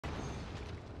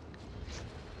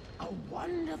A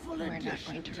wonderful We're not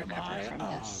addition going to to recover my from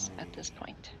this army. at this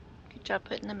point. Good job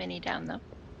putting the mini down, though.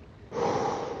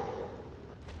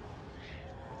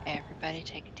 Everybody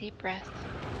take a deep breath.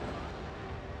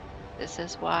 This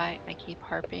is why I keep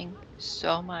harping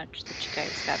so much that you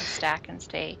guys got to stack and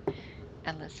stay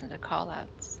and listen to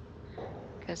call-outs.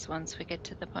 Because once we get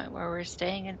to the point where we're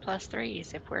staying in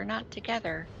 +3s, if we're not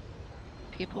together,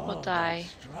 people will All that die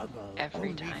struggle every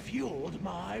only time. fueled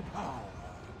my power.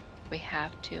 We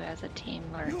have to, as a team,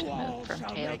 learn You to move all from shall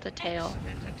tail make to tail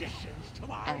excellent additions to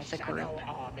my and as a group shadow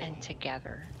army. and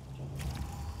together.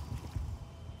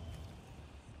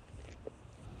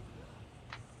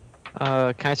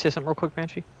 Can I say something real quick,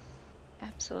 Banshee?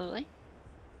 Absolutely.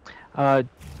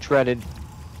 Dreaded.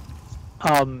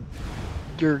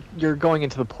 You're going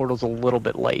into the portals a little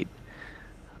bit late.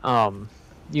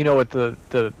 You know what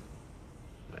the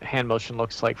hand motion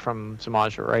looks like from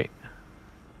Zamaja, right?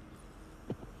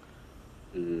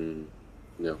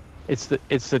 No. It's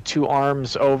the two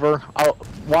arms over. I'll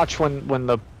watch when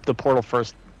the portal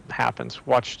first happens.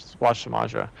 Watch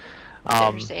Zamaja.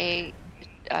 There's a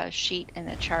sheet and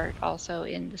a chart also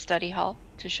in the study hall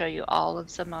to show you all of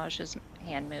Zamaja's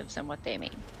hand moves and what they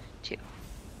mean, too.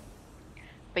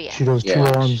 But yeah, She does two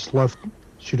arms left.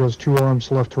 She does two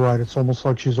arms left to right. It's almost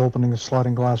like she's opening a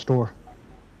sliding glass door.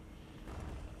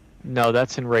 No,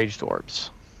 that's enraged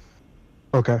orbs.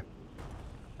 Okay.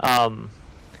 Well,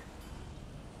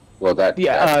 that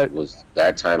was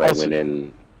that time also, I went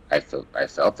in. I felt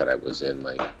that I was in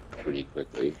like pretty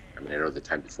quickly. I mean, I know the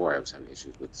time before I was having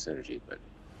issues with the synergy, but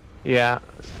yeah,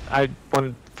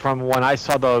 from when I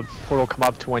saw the portal come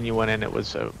up to when you went in, it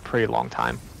was a pretty long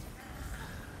time.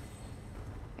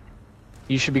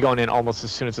 You should be going in almost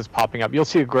as soon as it's popping up. You'll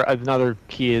see another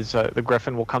key is the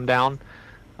Griffin will come down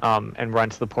and run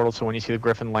to the portal. So when you see the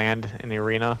Griffin land in the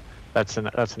arena, that's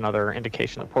another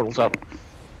indication the portal's up.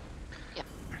 Yep.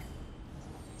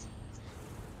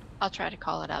 I'll try to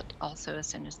call it out also as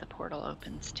soon as the portal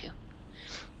opens too.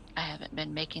 I haven't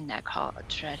been making that call to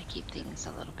try to keep things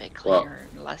a little bit cleaner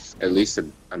and less. At least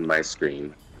on my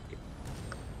screen,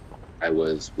 I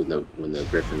was when the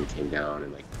Griffin came down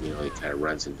and it kind of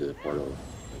runs into the portal.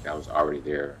 Like I was already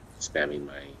there spamming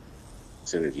my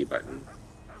synergy button.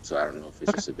 So I don't know if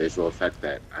it's just a visual effect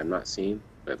that I'm not seeing,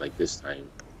 but like this time.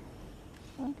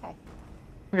 Okay.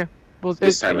 Okay. Well,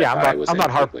 this time I'm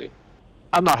not harping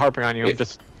on you. I'm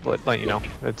just letting you know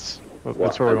that's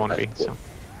where we want to be. So.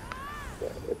 Yeah,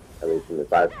 I mean, from the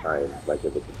 5 times, like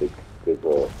if it's a big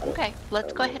visual. Okay,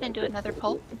 let's go ahead and do another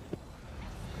poll.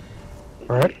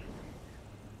 All right.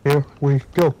 Here we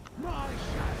go.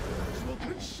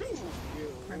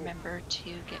 Remember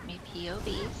to get me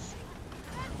POVs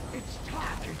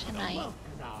after tonight.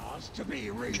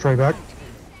 Straight back.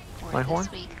 My horn.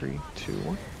 3, 2,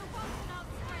 1.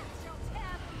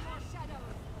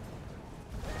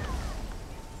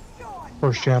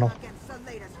 First channel.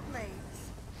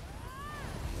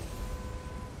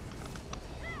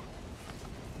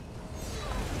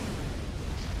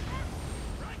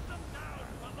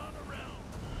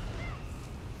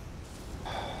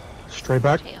 Straight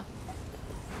back.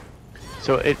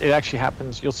 So it actually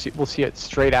happens. We'll see it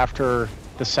straight after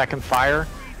the second fire.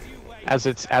 As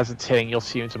it's hitting, you'll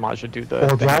see Zamaja do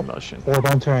the hand motion. Orb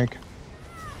on tank.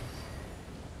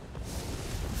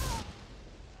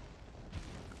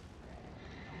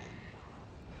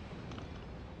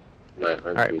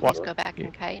 All right, let's go back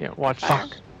and kite. Yeah, watch.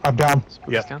 Fuck. I'm down.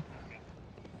 Yeah. Down.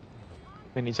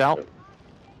 Mini's out.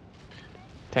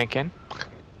 Tank in.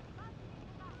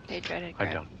 They dreaded.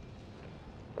 I'm down.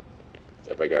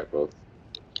 If I got both.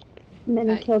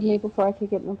 Mini killed me before I could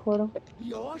get in the portal.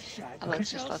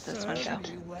 Let's just let this one go.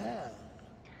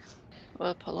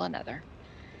 We'll pull another.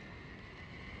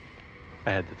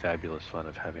 I had the fabulous fun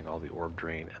of having all the orb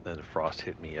drain, and then the frost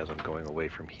hit me as I'm going away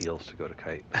from heals to go to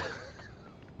kite.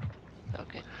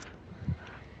 Okay.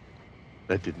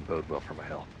 That didn't bode well for my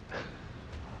health.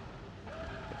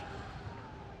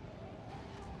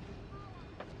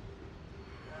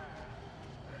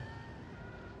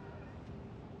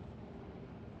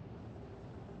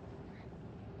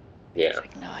 Yeah.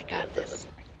 Like, no, I got this.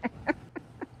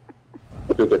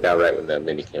 We put that right when the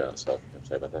mini came out, so I'm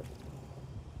sorry about that.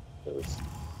 It was.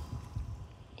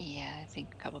 Yeah, I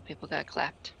think a couple people got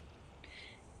clapped.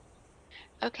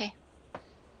 Okay.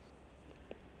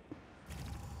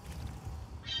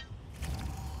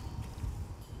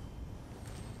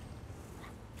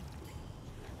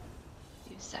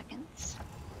 Few seconds.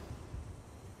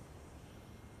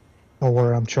 Don't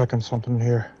worry, I'm checking something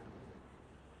here.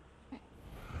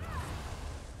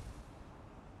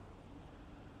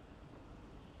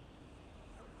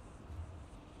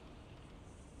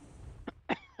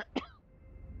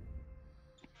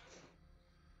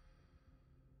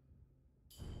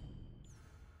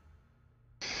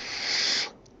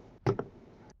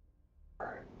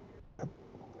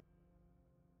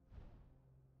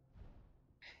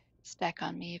 Stack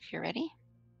on me if you're ready.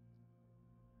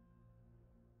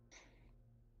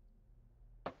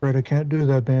 Right, I can't do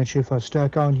that, Banshee. If I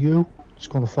stack on you, it's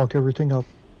gonna fuck everything up.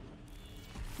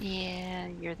 Yeah,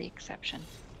 you're the exception.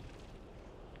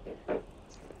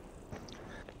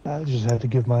 I just had to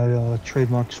give my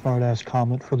trademark smartass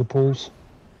comment for the pulls.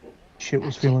 Shit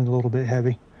was Gotcha. feeling a little bit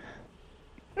heavy.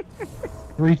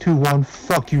 3, 2, 1.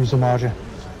 Fuck you, Zamaja.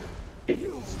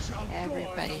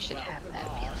 Everybody should have that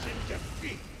feeling.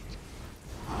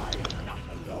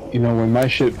 You know, when my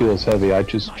shit feels heavy, I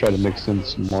just try to mix in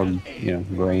some more, you know,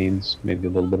 grains, maybe a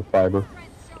little bit of fiber.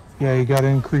 Yeah, you gotta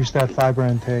increase that fiber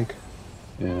intake.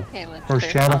 Yeah. Okay, let's First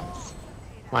clear channel. phones.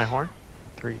 My horn.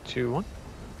 3, 2, 1.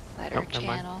 Letter Nope, never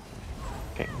mind. channel.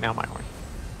 Okay, now my horn.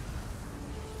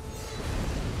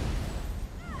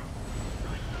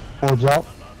 Orbs out.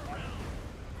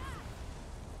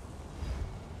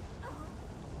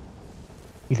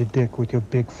 Eat a dick with your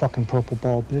big fucking purple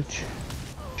ball, bitch.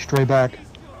 Stray back.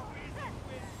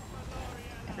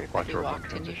 Everybody your walked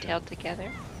horn and you transition. tailed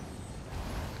together.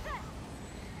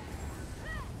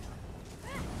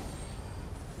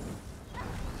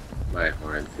 My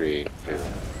horn. 3, 2,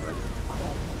 1.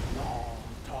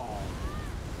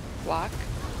 Block.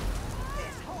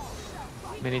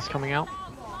 Mini's coming out.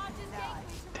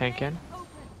 Tank in.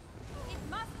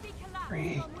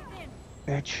 Free.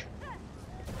 Bitch.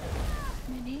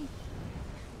 Mini.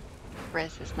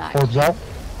 Res is not. Orbs out.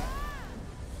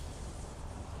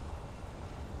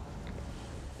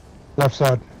 Left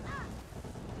side.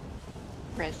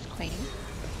 Res clean.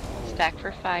 Stack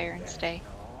for fire and stay.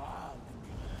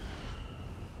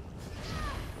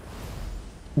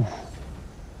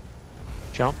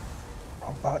 Jump.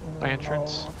 Wrong button. By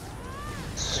entrance. No.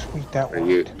 Sweet, that Are one.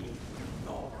 you?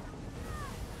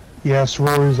 Yes,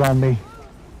 Rory's on me.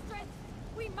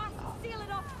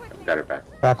 Got her back.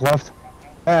 Back left.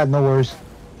 Ah, no worries.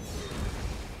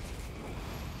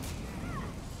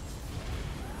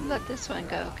 Let this one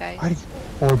go, guys.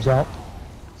 I, orbs out.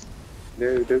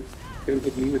 No, don't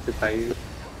hit me with the fire.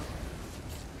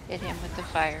 Hit him with the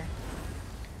fire.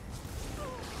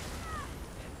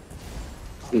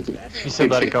 You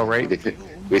said let it go, right?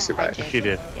 We I survived. did. She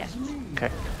did. Yes. Okay.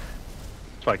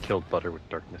 That's why I killed Butter with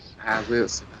darkness. I will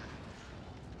survive.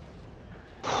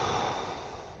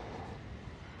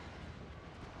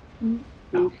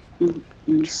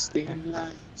 Ooh, stay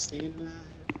alive, stay alive.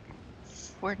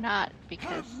 We're not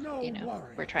because, no you know, worries.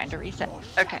 we're trying to reset. Your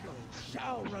Okay. shadow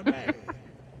shall remain.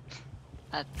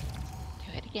 Let's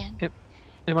do it again. It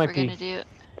might We're be. gonna do.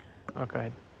 Oh, go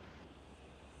ahead.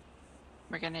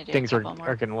 We're gonna do. Things a are, couple more.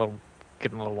 are getting a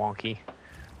little wonky.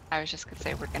 I was just gonna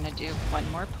say we're gonna do one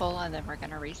more pull and then we're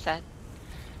gonna reset.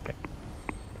 Okay.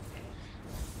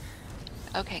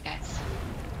 Okay, guys.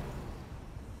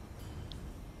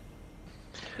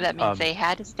 That means they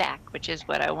had a stack, which is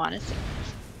what I want to see.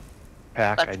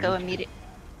 Pack, Let's go immediately.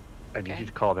 I need Okay. you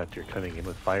to call that you're coming in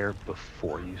with fire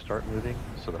before you start moving,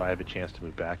 so that I have a chance to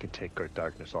move back and take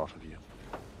darkness off of you.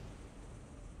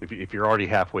 If you're already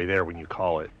halfway there when you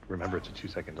call it, remember it's a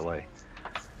 2-second delay.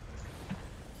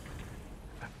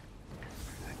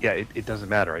 Yeah, it doesn't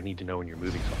matter. I need to know when you're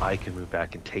moving so I can move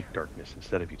back and take darkness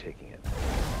instead of you taking it.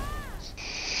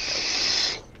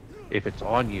 If it's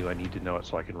on you, I need to know it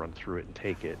so I can run through it and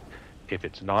take it. If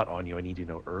it's not on you, I need to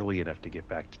know early enough to get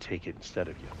back to take it instead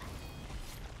of you.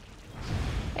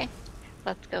 Okay.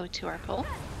 Let's go to our pull.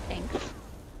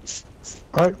 Thanks.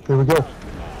 Alright, here we go.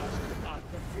 Not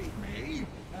defeat me,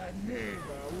 and neither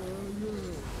will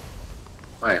you.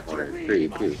 My horn. 3,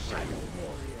 2, 1. Warriors,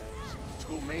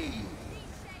 to me.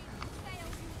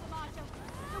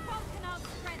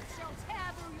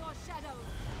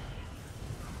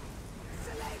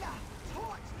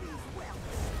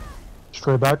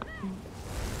 Stray back.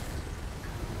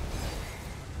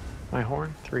 My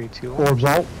horn. 3, 2, 1. Orbs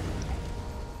out.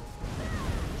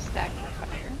 Stack for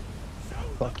fire.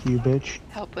 Fuck you, bitch.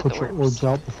 Help with Put your orbs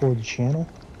out before the channel.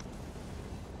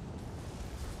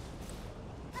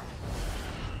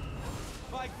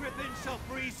 My griffin shall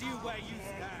freeze you where you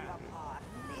stand.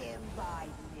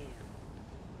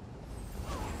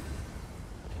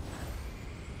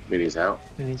 Mini's out.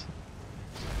 Minis.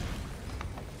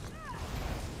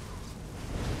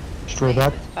 Stray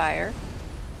back. With fire.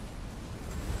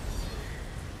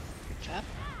 Good job.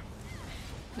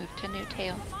 Move to new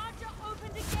tail.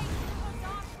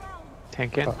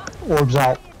 Tank in. Orbs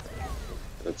out.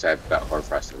 Looks like I've got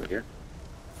Hornfrost over here.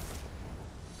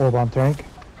 Orb on tank.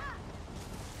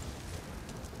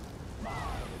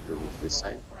 Remove this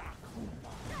side.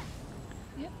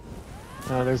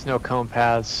 There's no cone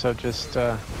paths, so just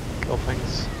kill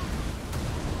things.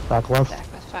 Back left.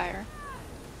 Stack with fire.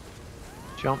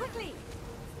 Jump.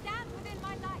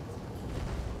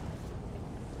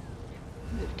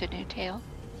 Move to new tail.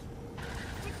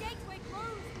 The gateway grows.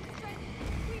 Strength.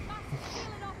 We must seal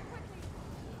it off quickly.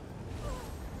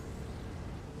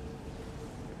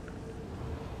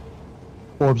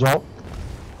 Orbs out.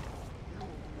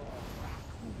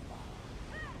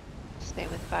 Stay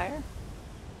with fire.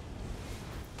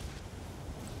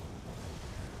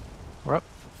 We're up.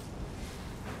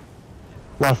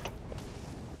 Left.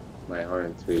 My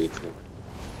horn 318.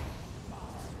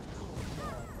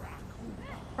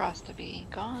 Frost to be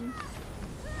gone.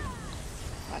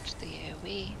 Watch the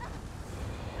AoE.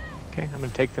 Okay, I'm gonna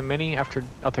take the mini after.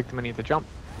 I'll take the mini at the jump.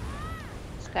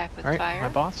 Stack with All right, fire. my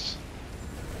boss.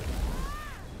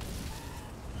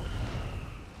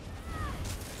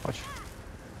 Watch.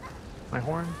 My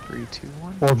horn. 3, 2,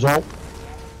 1. Orbs out.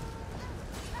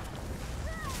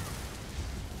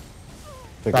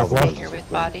 Take Back all the left. ones. Here with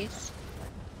bodies.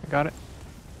 I got it.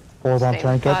 Orb on Stay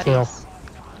tank with at tail. bodies.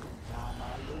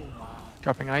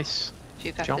 Dropping ice. If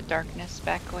you got Jump. the darkness,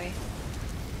 back away.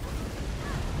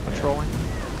 Patrolling.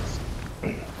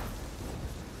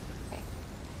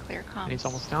 Clear comms. And he's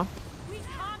almost down. We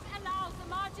can't allow the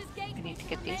March's gateway. We need to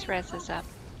get these reses up.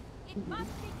 It must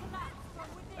be collapsed from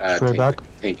within. Straight back.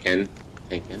 Tank in.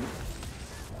 Tank in.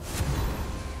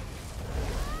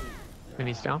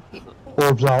 Mini's down. People-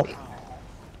 Orbs out.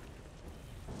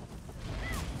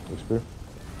 Whisper.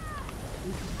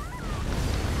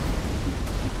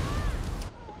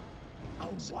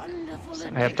 A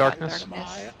wonderful I have darkness.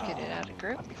 Get it out of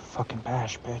group. You fucking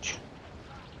bash, bitch.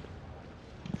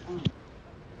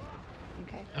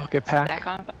 Okay. I'll get pack.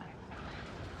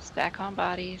 Stack on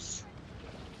bodies.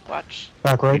 Watch.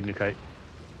 Back right. Nuke.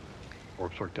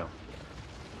 Orb sort down.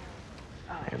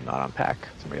 I am not on pack.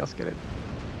 Somebody else get it.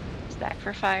 Stack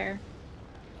for fire.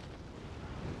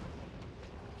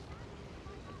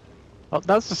 Well,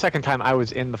 that was the second time I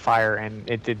was in the fire and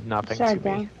it did nothing to Shard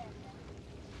me. down.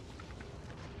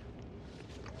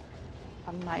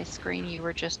 On my screen, you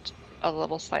were just a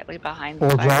little slightly behind the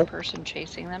Orbs fire out. person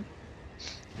chasing them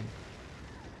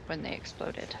when they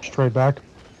exploded. Straight back.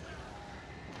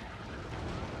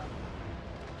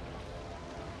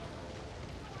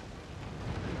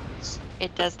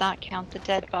 It does not count the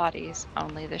dead bodies,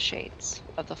 only the shades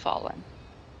of the fallen.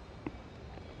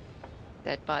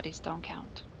 Dead bodies don't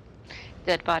count.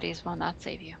 Dead bodies will not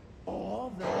save you.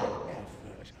 All that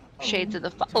effort. Shades of the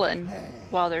fallen,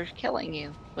 while they're killing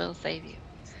you, will save you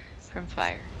from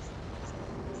fire.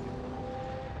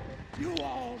 You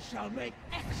all shall make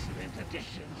excellent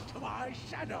additions to my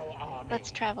shadow army.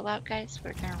 Let's travel out, guys.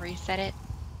 We're gonna reset it.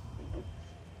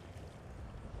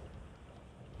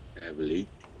 I believe.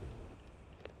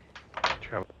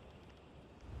 Travel.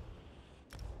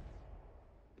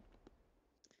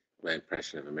 My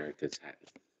impression of America's hat.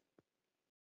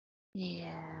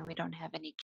 Yeah, we don't have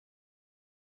any.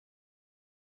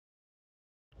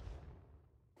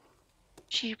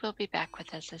 She will be back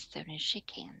with us as soon as she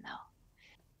can, though.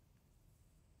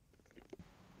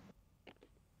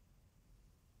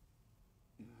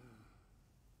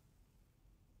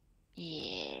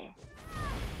 Yeah.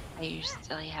 I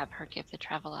usually have her give the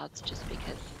travel outs just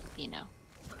because, you know,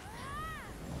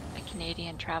 a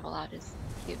Canadian travel out is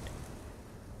cute.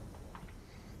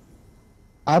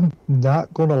 I'm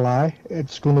not gonna lie,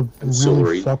 it's gonna I'm sorry.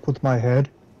 really fuck with my head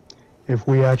if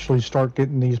we actually start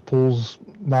getting these pools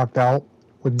knocked out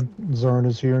when Zern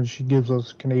is here and she gives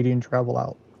us Canadian travel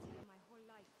out.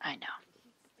 I know.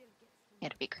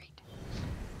 It'd be great.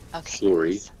 Okay.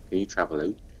 Sorry. guys. Can you travel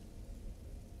out?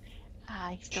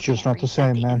 I still It's just can't not the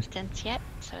reset same, man. Instance yet,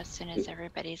 so as soon as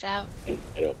everybody's out, I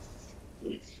know.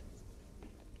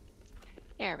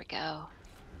 there we go.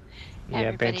 Yeah,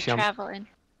 Everybody Banshee, traveling.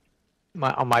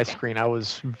 on my screen, I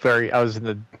was in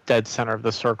the dead center of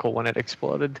the circle when it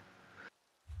exploded.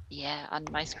 Yeah, on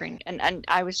my screen, and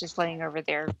I was just laying over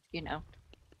there, you know,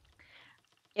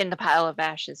 in the pile of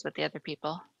ashes with the other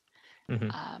people.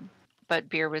 Mhm. But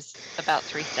Beer was about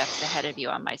 3 steps ahead of you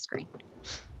on my screen.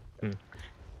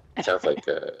 Sounds like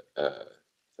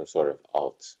some sort of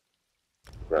alt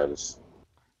grunge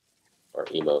or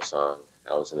emo song.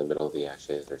 I was in the middle of the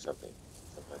ashes or something.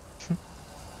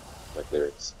 Like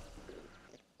lyrics.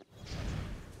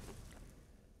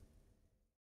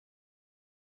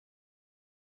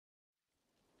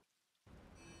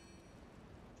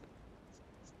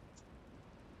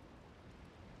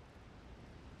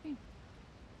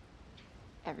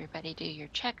 Everybody do your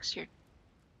checks, your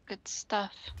good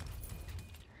stuff.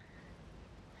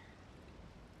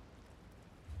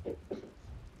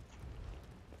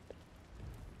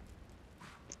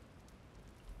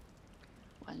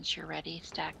 Once you're ready,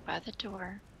 stack by the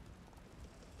door.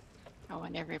 I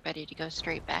want everybody to go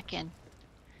straight back in.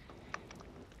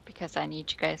 because I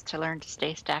need you guys to learn to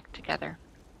stay stacked together.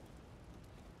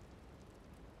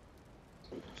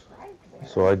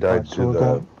 So I died Alright, so to we're the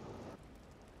going-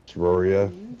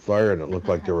 Sororia fire, and it looked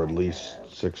like there were at least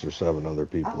 6 or 7 other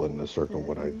people in the circle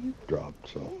when I dropped.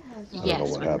 So I don't know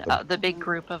Yes, what when happened. the big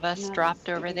group of us dropped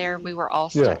over there, we were all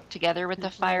Yeah. stuck together with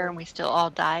the fire, and we still all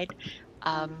died.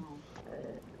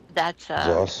 That's a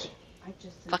Zoss.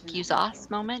 fuck you Zoss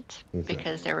moment, Okay.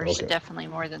 because there was Okay. definitely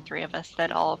more than 3 of us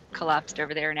that all collapsed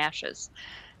over there in ashes.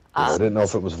 Yeah, I didn't know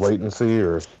if it was latency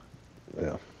or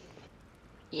yeah,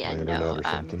 Yeah, internet no, or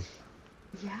something.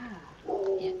 yeah,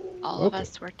 all of Okay.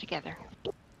 us were together.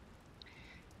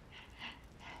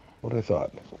 What I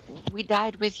thought. We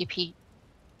died with you, Pete.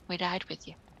 We died with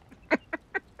you.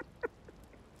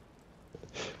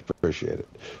 Appreciate it.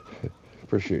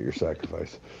 Appreciate your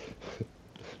sacrifice.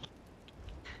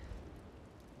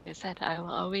 I said I will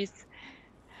always.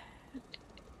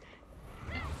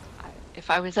 If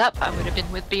I was up, I would have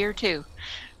been with beer too.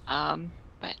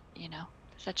 But you know,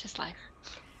 such is life.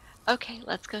 Okay,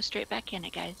 let's go straight back in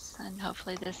it, guys, and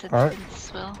hopefully this Alright.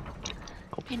 instance will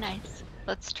be nice.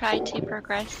 Let's try to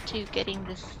progress to getting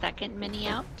this second mini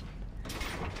out.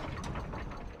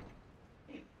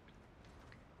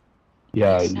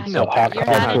 Yeah, You're not, No, Hawk- you're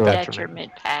Hawk- not a Hawk-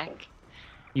 detriment, Pack.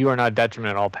 You are not a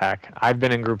detriment at all, Pack. I've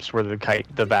been in groups where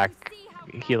the back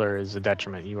healer is a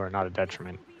detriment. You are not a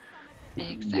detriment.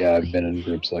 Exactly. Yeah, I've been in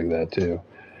groups like that too.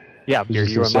 Yeah, I was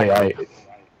you were just in my gonna group.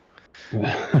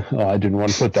 say, well, I didn't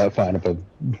want to put that fine of a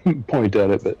point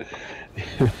at it,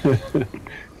 but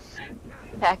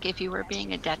Pack, if you were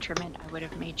being a detriment, I would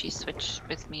have made you switch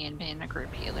with me and been a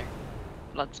group healer.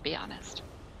 Let's be honest.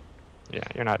 Yeah,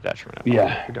 you're not a detriment at all.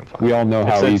 yeah, You're doing fine. we all know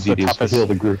how It's easy the it is to toughest- heal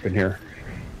the group in here.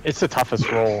 It's the toughest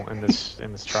role in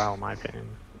this trial, in my opinion.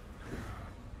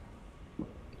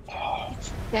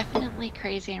 It's definitely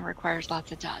crazy and requires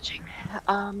lots of dodging.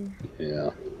 Yeah.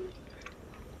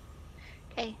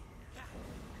 Okay.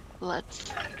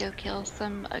 Let's go kill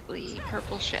some ugly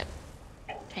purple shit.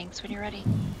 Tanks when you're ready.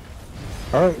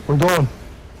 Alright, we're going.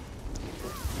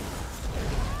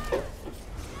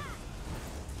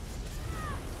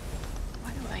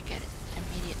 Why do I get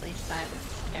immediately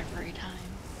silenced every time?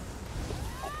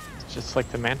 It's just like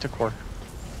the Manticore.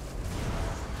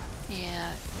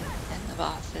 Yeah, and the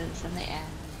bosses and the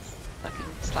ends. Fucking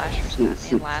slashers got me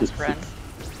in last run.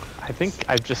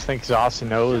 I just think Zoss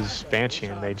knows Banshee,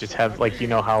 and they just have, like, you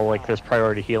know how, like, there's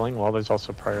priority healing? Well, there's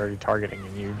also priority targeting,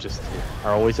 and you just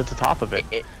are always at the top of it.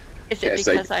 Is Yeah, it it's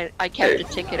like- because I kept a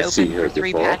ticket I've seen open her for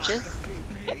 3 before. patches?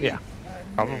 Yeah,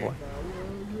 probably.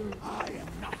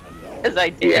 As I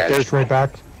did. Yeah, There's right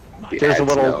back. There's a ads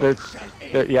little,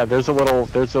 know.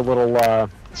 there's a little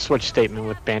switch statement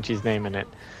with Banshee's name in it.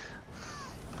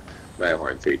 My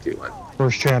horn, 3, 2, 1.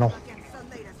 First channel.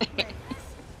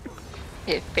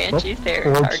 If Banshee's there,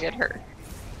 Orbs. target her.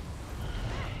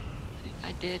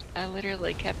 I did. I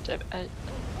literally kept a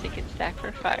ticket stack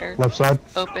for fire Left side.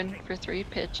 open for 3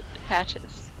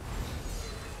 patches.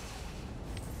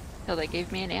 Till they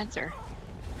gave me an answer.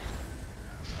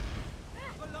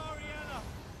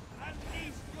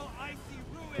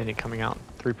 Mini coming out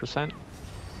 3%.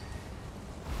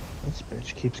 This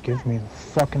bitch keeps giving me the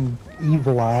fucking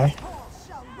evil eye.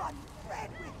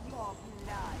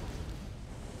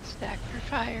 Stack for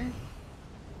fire.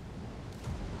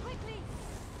 Quickly!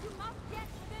 You must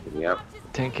get within Yep. patches.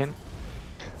 Tanking.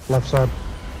 Left side.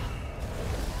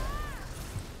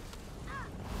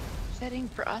 Setting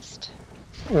frost.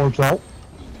 Orbs out.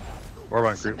 Orb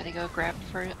on group. Somebody go grab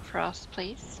frost,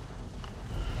 please.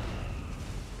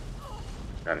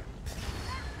 Got it.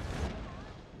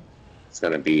 It's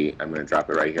gonna be, I'm gonna drop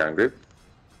it right here on group.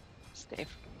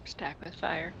 Stack with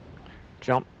fire.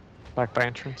 Jump. Back by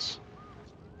entrance.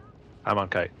 I'm on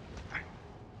kite.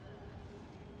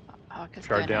 Hawk is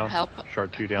Shard going down. to help.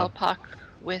 Shard 2 down. Help Hawk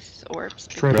with orbs.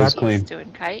 Straight because back. he's Clean.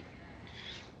 doing kite.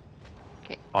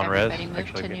 Okay. On res. Everybody move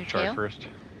Actually, to get new shard tail. first.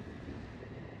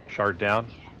 Shard down.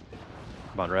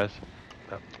 I'm on res.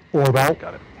 Orb out.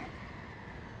 Got it.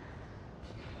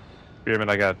 Beerman,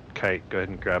 I got kite. Go ahead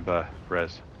and grab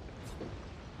res.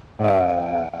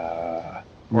 Or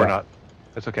no. not.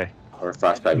 It's okay. Or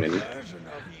frostbite mini. Version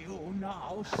of you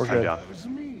now We're good. serves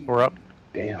me. We're up.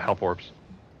 Damn. Help orbs.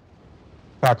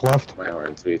 Back left. My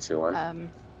horn, 3, 2,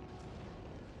 1.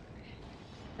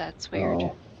 That's weird.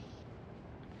 Oh.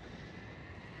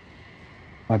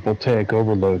 My voltaic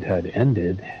overload had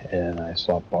ended, and I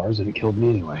swapped bars, and it killed me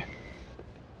anyway.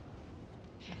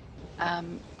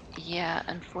 Yeah,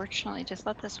 unfortunately, just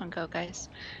let this one go, guys.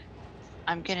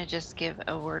 I'm gonna just give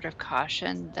a word of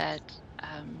caution that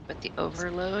with the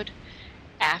overload,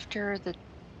 after the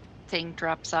thing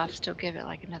drops off, still give it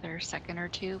like another second or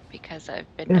two because I've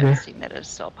been Okay. noticing that it's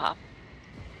still pop.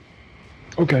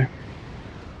 Okay.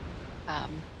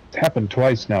 Um, It's happened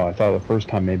twice now. I thought the first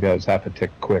time maybe I was half a tick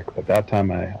quick, but that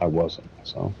time I wasn't.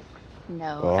 So no,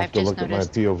 I'll have I've to just look at my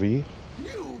noticed. POV,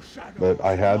 You shadow but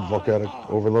I had volcanic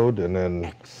overload, and then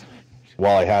Excellent.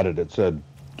 while I had it, it said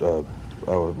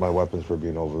my weapons were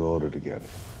being overloaded again.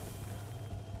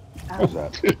 Is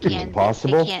that It can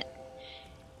impossible? It can't.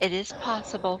 It is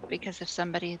possible because if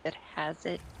somebody that has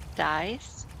it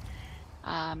dies,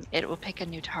 it will pick a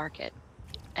new target,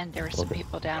 and there were some Okay.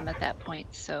 people down at that point.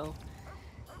 So,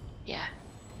 yeah,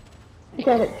 I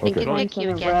got it It Okay. can once pick you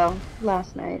in a again. row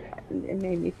last night. It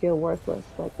made me feel worthless.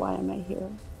 Like, why am I here?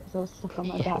 Because I was stuck on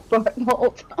my Yeah. back bar the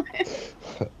whole time.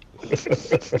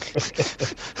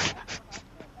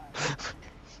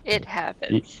 It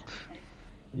happens.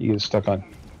 you get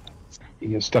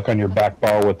stuck on your back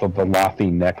bar with the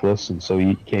Velothi necklace, and so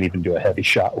you can't even do a heavy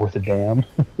shot worth a damn.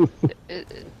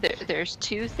 There's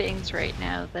two things right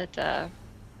now that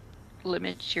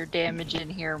limits your damage in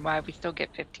here and why we still get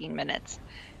 15 minutes.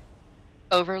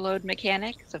 Overload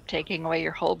mechanics of taking away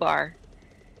your whole bar,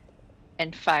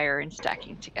 and fire and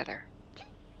stacking together.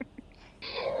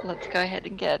 Let's go ahead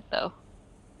and get it though.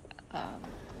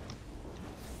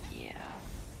 Yeah,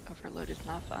 overload is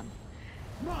not fun.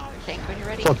 Think when you're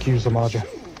ready. Fuck you, Zamaja.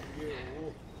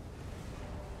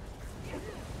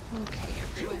 Okay,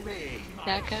 everyone.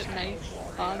 Back up nice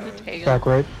on the tail. Back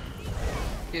right.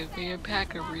 Give me a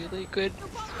pack a really good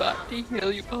spot to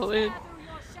heal you pull in.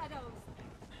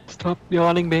 Stop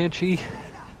yawning, Banshee.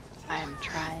 I'm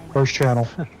trying. First channel.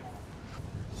 If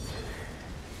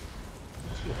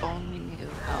you only knew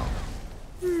how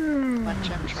much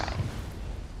I'm trying.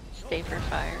 Stay for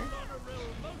fire.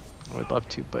 I would love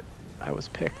to, but I was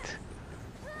picked.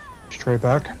 Straight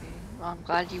back. Well, I'm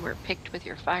glad you were picked with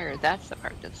your fire. That's the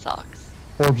part that sucks.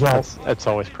 Orbs out. That's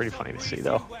always pretty funny to see,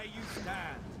 though.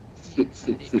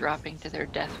 Somebody dropping to their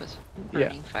death with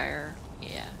burning fire.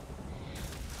 Yeah.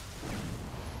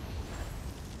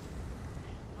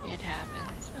 It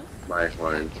happens. Oh, My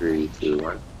horn, 3, 2,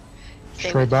 1. stay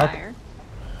Straight with back. fire.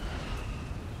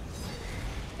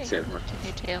 Okay, Same one. to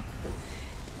your tail.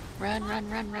 Run, run,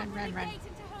 run, run, run, run.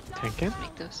 Tank in.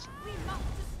 Make those. We must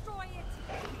destroy it.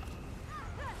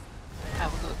 I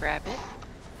will go grab it.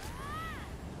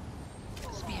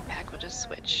 So me and Pack will just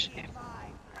switch. Okay.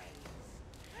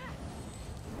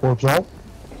 Orbs out.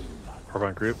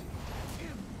 Orban group.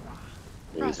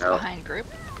 Maybe Frost now. behind group.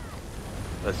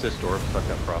 Assist orb. Suck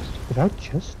that frost. Did I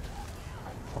just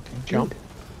fucking Jump.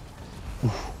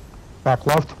 Back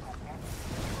left.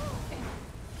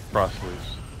 Frost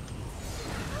loose.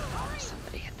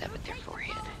 Somebody hit that with their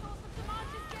forehead.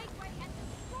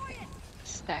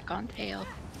 Stack on tail.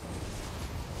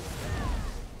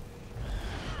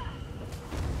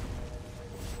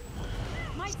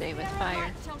 Stay with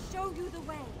fire. Shall show you the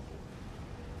way.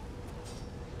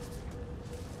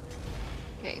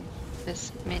 Okay,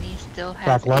 this mini still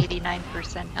has Back left.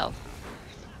 89% health.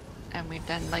 And we've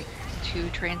done like 2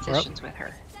 transitions with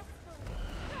her.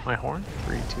 My horn.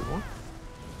 3, 2, 1.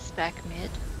 Stack mid.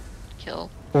 Kill.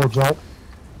 Orbs out.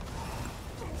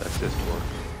 Assist orb.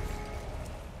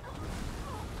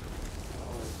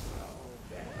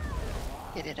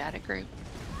 Get it out of group.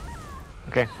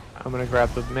 Okay, I'm gonna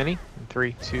grab the mini.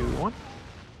 3, 2, 1.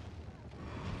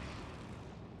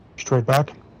 Straight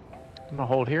back. I'm gonna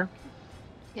hold here.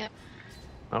 Yep.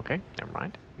 Okay, never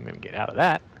mind. I'm gonna get out of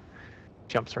that.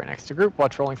 Jumps right next to group.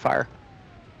 Watch rolling fire.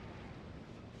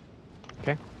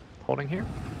 Okay, holding here.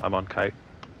 I'm on kite.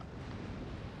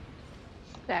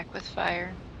 Back with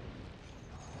fire.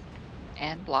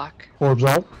 And block. Orbs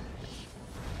out.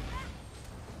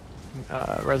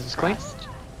 Res is clean. Frost.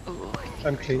 Ooh,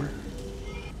 I'm clean.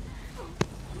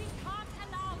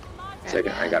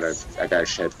 Second, I gotta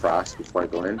shed frost before I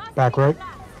go in. Back right.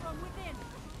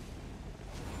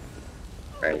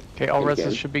 Right. Okay, all Again.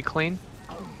 reses should be clean.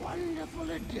 A wonderful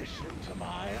addition to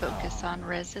my Focus on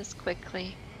reses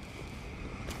quickly.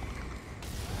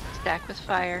 Stack with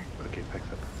fire. Okay, picks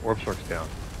up. Orb sorts down.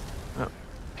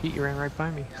 Pete, you ran right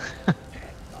by me.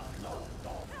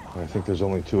 I think there's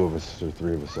only 2 of us or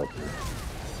 3 of us up here.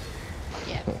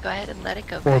 Yeah, go ahead and let it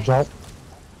go, Orbs guys. out.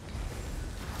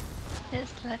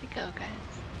 Just let it go,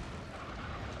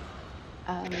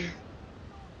 guys.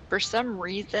 For some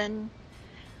reason,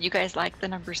 you guys like the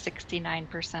number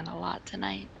 69% a lot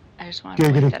tonight. I just want to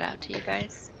Giggity. point that out to you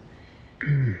guys.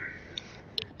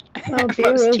 Well,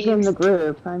 beer Most is in teams- the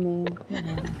group. I mean, you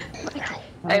know,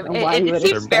 I don't know why you It would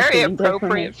seems expect very any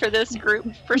appropriate different. for this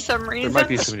group for some There reason. might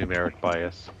be some numeric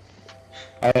bias.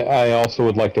 I also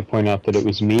would like to point out that it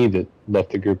was me that left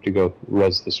the group to go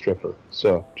res the stripper.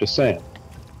 So, just saying.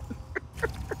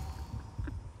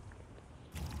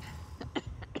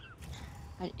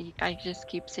 I just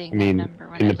keep seeing I mean, that number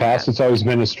when in I the look past, up. it's always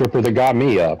been a stripper that got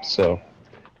me up, so.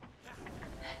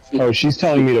 Oh, she's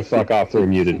telling me to fuck off through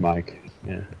muted mic.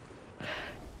 Yeah.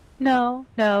 No.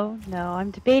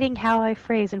 I'm debating how I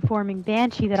phrase informing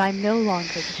Banshee that I'm no longer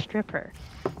the stripper.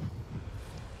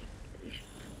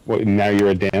 What, now you're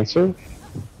a dancer?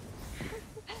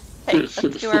 Hey, let's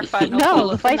do our final No, pool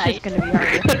the of the fight is night. going to be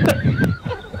harder.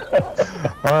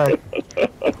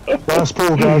 Alright. Last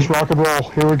pool, guys. Rock and roll.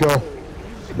 Here we go.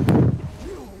 You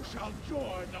shall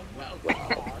join the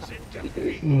Welcars in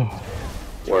defeat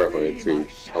Or if I tree.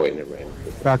 Oh wait, never mind.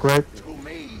 Back right. to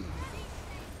me.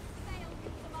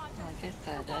 Like I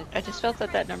said, I just felt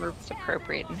that that number was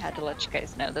appropriate and had to let you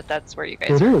guys know that that's where you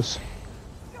guys It are. is.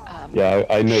 Yeah,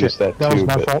 I noticed Shit, that that was too,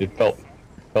 my but fault. it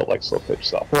felt like slow pitch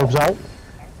softball. Orbs out.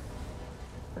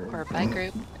 Or by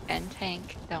group and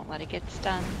tank. Don't let it get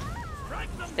stunned.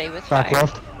 Stay with Back fire.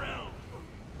 left.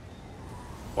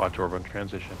 Watch orb on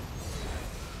transition.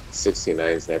 69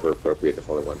 is never appropriate if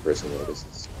only one person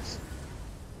notices.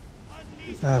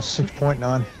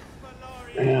 6.9.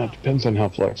 Yeah, it depends on how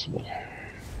flexible.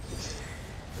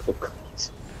 Oh, God.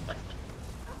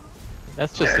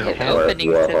 That's just Give intense.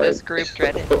 openings in this group,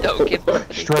 Dreaded. Don't give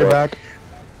openings. Straight back.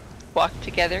 Walk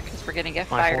together because we're going to get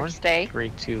My fire. horn. Stay. 3,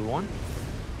 2, 1.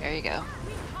 There you go.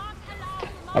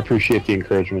 I appreciate the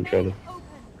encouragement, Trevor.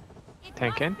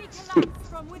 Tank in.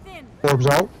 Orbs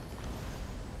out.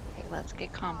 Okay, let's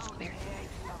get comms clear.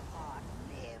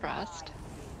 Frost.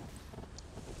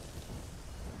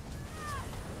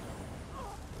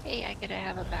 Hey, I gotta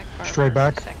have a back bar Straight for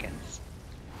back. seconds.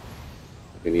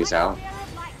 Vinny's out.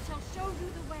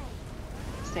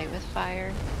 Stay with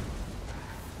fire.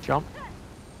 Jump.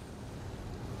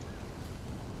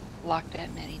 Lock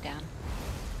that mini down.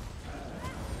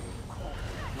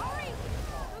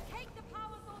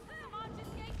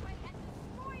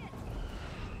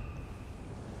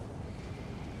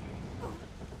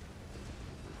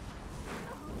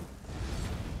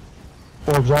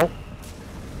 Orbs out.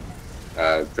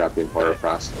 Drop in Horror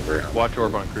Frost over. Watch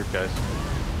orb on group, guys.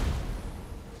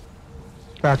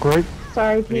 Back right.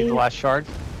 Sorry, We need Pete. the last shard.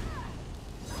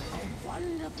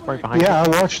 It's right behind Yeah,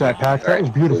 you. I watched that, Pack. That was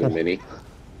beautiful. Mini.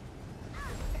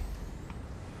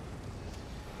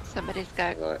 Somebody's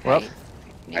got. Well, Okay.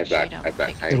 Make I sure you back- don't I back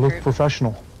pick high. It your looked group.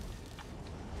 professional.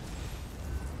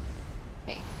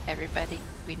 Okay, everybody,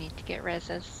 we need to get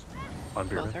reses. On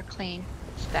beer. Both are clean.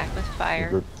 Stack with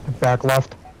fire. Back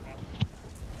left.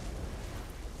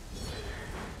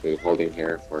 We're holding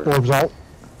here for. Orbs out.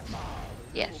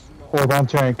 Yes. Orb on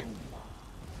tank.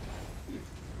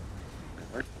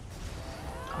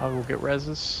 I will get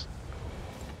reses.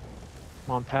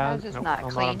 I'm on pad. Res is Nope, not I'm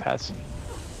not clean. on pads.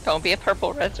 Don't be a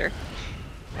purple reser.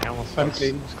 I almost was.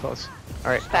 It was close. Alright,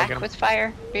 I'll get Stack him. with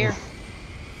fire. Beer.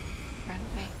 Run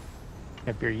away.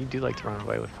 Yeah, Beer, you do like to run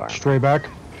away with fire. Straight back.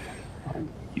 I'm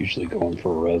usually going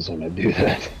for a res when I do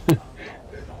that.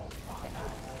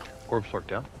 Orb slurk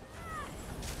down.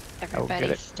 Everybody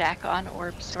it. stack on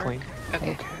orb sword. clean.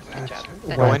 Okay, good job.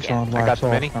 That Wax did it. on, I got wax the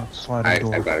off. mini. Not sliding I've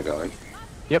door. got it going.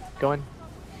 Yep, go in.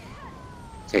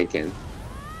 Take in.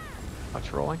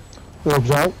 Watch rolling.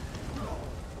 Orbs out.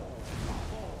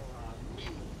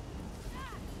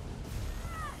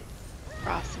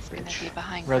 Frost is going to be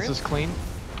behind Res group. is clean.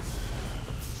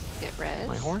 Get res.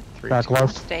 My horn. 3, Back 2,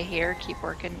 left. Stay here, keep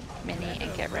working mini,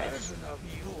 and get res. Version of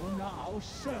you now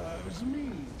serves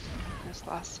me. Just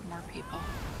lost some more people.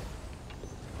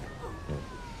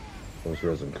 Those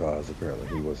resin cause, apparently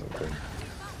he wasn't there.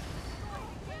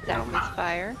 Down with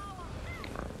fire.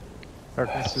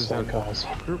 Darkness is Sorry, in guys.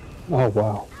 group. Oh,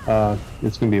 wow.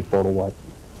 It's going to be a portal wipe.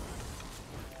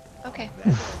 Okay.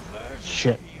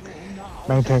 Shit.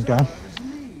 Main tank down.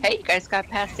 Hey, you guys got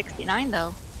past 69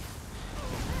 though.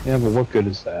 Yeah, but what good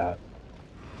is that?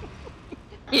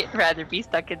 You'd rather be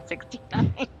stuck in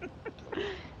 69.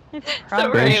 It's So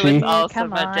probably- Ray was Banshee? also Come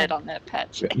much on. it on that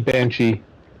patch. Banshee,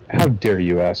 how dare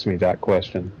you ask me that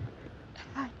question?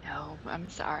 I know, I'm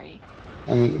sorry.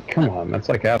 I mean, come on. That's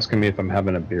like asking me if I'm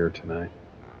having a beer tonight.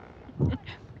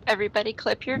 Everybody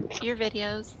clip your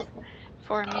videos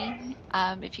for me.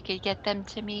 If you could get them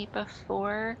to me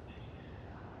before,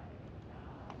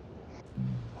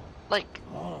 like,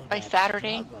 by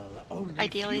Saturday,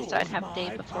 ideally, so I'd have a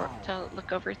day before to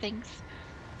look over things.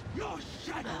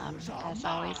 As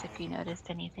always, if you noticed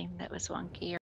anything that was wonky or